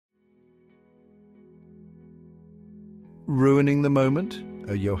Ruining the Moment,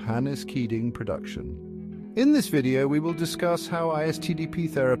 a Johannes Keating production. In this video, we will discuss how ISTDP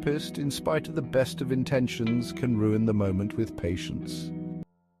therapists, in spite of the best of intentions, can ruin the moment with patients.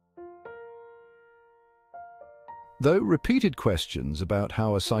 Though repeated questions about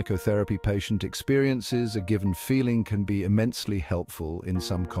how a psychotherapy patient experiences a given feeling can be immensely helpful in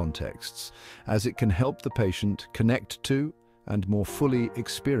some contexts, as it can help the patient connect to and more fully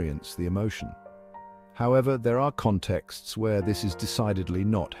experience the emotion. However, there are contexts where this is decidedly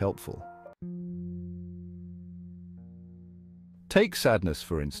not helpful. Take sadness,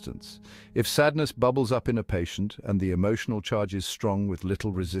 for instance. If sadness bubbles up in a patient and the emotional charge is strong with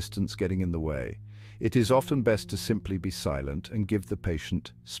little resistance getting in the way, it is often best to simply be silent and give the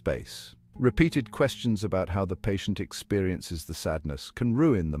patient space. Repeated questions about how the patient experiences the sadness can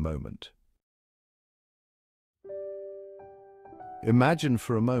ruin the moment. Imagine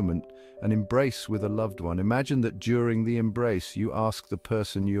for a moment an embrace with a loved one. Imagine that during the embrace you ask the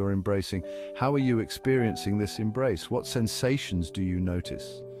person you're embracing, "How are you experiencing this embrace? What sensations do you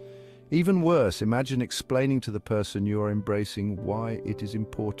notice?" Even worse, imagine explaining to the person you're embracing why it is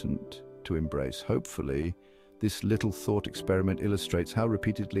important to embrace. Hopefully, this little thought experiment illustrates how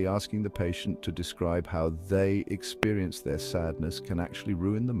repeatedly asking the patient to describe how they experience their sadness can actually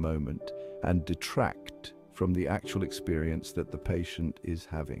ruin the moment and detract from the actual experience that the patient is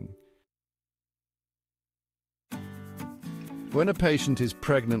having. When a patient is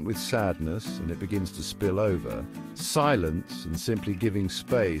pregnant with sadness and it begins to spill over, silence and simply giving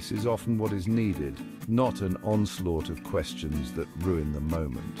space is often what is needed, not an onslaught of questions that ruin the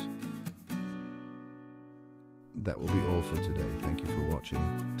moment. That will be all for today. Thank you for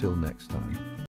watching. Till next time.